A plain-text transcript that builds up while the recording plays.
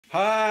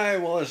Hi,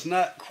 well, it's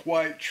not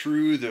quite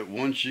true that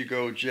once you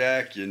go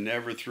jack, you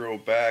never throw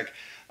back.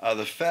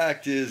 The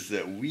fact is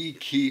that we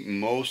keep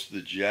most of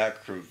the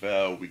jack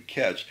crevalle we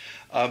catch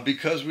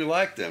because we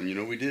like them. You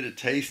know, we did a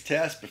taste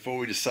test before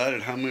we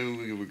decided how many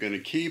we were going to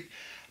keep,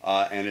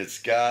 and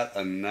it's got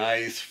a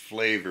nice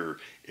flavor.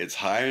 It's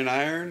high in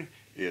iron,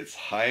 it's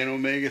high in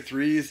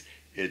omega-3s,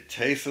 it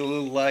tastes a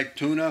little like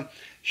tuna.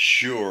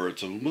 Sure,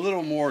 it's a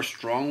little more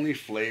strongly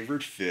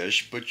flavored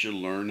fish, but you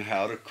learn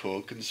how to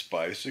cook and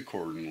spice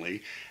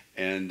accordingly.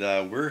 And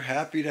we're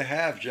happy to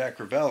have jack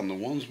crevalle, and the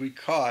ones we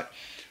caught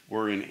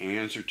were in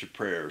answer to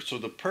prayer. So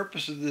the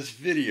purpose of this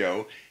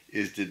video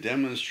is to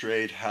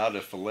demonstrate how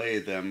to fillet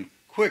them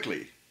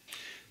quickly.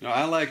 Now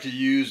I like to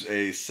use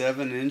a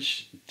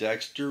 7-inch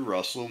Dexter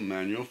Russell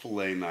manual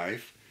fillet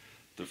knife.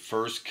 The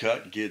first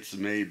cut gets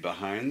made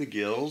behind the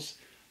gills.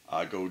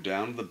 I go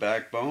down to the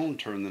backbone,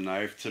 turn the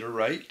knife to the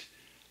right.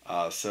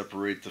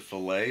 Separate the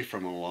fillet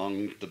from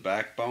along the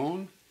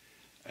backbone,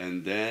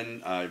 and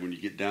then when you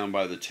get down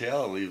by the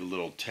tail, I leave a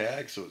little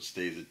tag so it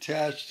stays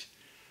attached.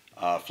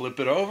 Flip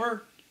it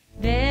over.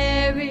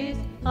 There is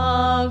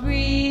a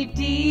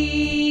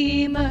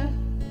Redeemer,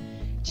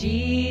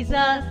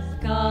 Jesus,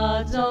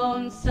 God's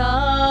own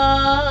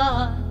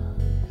Son,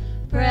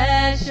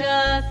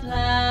 precious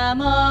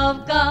Lamb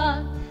of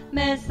God,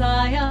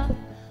 Messiah,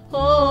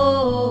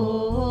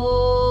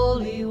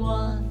 Holy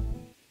One.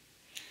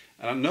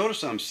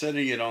 Notice I'm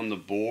setting it on the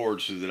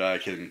board so that I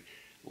can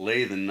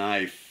lay the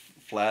knife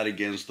flat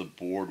against the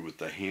board with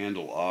the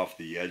handle off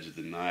the edge of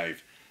the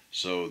knife,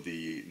 so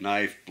the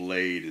knife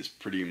blade is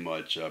pretty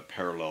much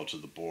parallel to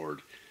the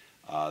board.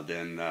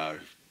 Then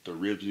the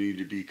ribs need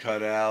to be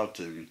cut out,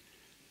 and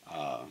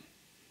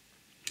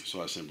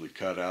so I simply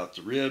cut out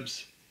the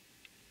ribs.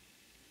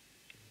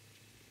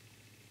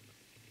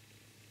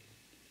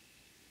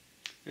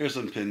 There's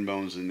some pin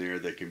bones in there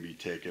that can be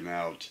taken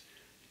out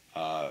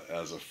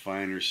as a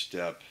finer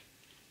step.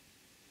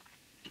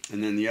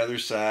 And then the other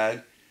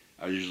side,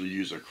 I usually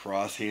use a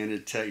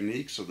cross-handed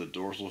technique so the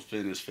dorsal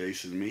fin is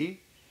facing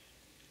me.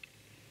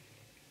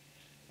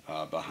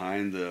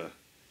 Behind the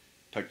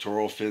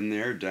pectoral fin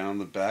there, down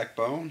the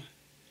backbone.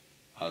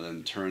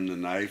 Then turn the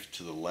knife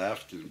to the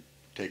left and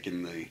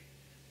taking the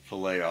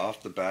fillet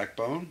off the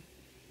backbone.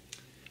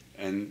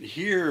 And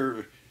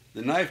here,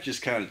 the knife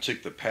just kind of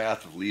took the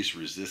path of least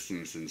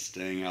resistance and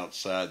staying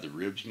outside the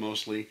ribs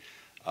mostly.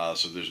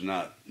 So there's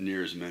not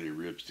near as many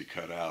ribs to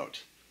cut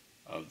out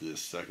of this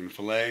second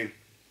fillet.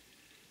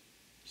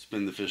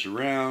 Spin the fish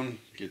around,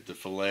 get the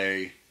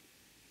fillet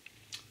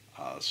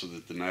so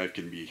that the knife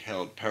can be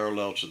held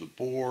parallel to the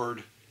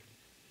board,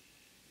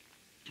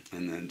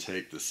 and then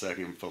take the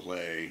second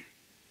fillet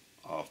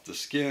off the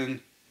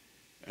skin.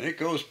 And it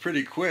goes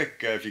pretty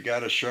quick if you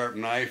got a sharp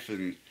knife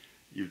and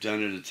you've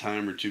done it a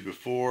time or two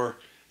before.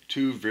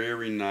 Two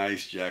very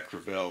nice jack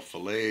crevalle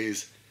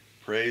fillets.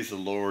 Praise the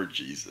Lord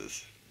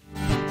Jesus.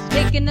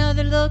 Take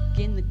another look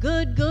in the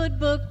good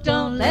book.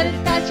 Don't let it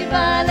pass you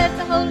by. Let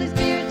the Holy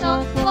Spirit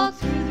talk. Walk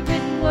through the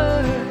written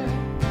word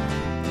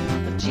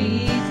of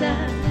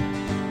Jesus.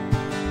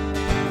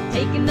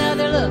 Take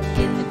another look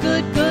in the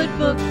good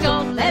book.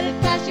 Don't let it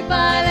pass you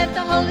by. Let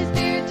the Holy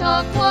Spirit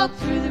talk. Walk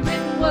through the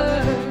written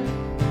word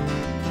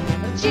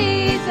of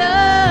Jesus.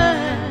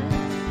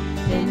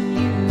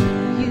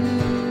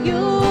 Then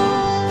you'll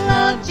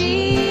love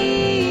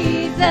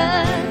Jesus.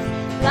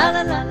 La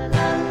la la la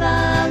la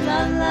la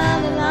la la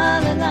la la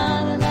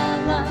la la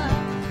la.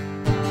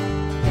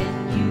 Then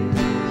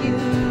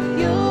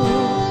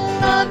you'll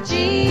love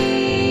Jesus.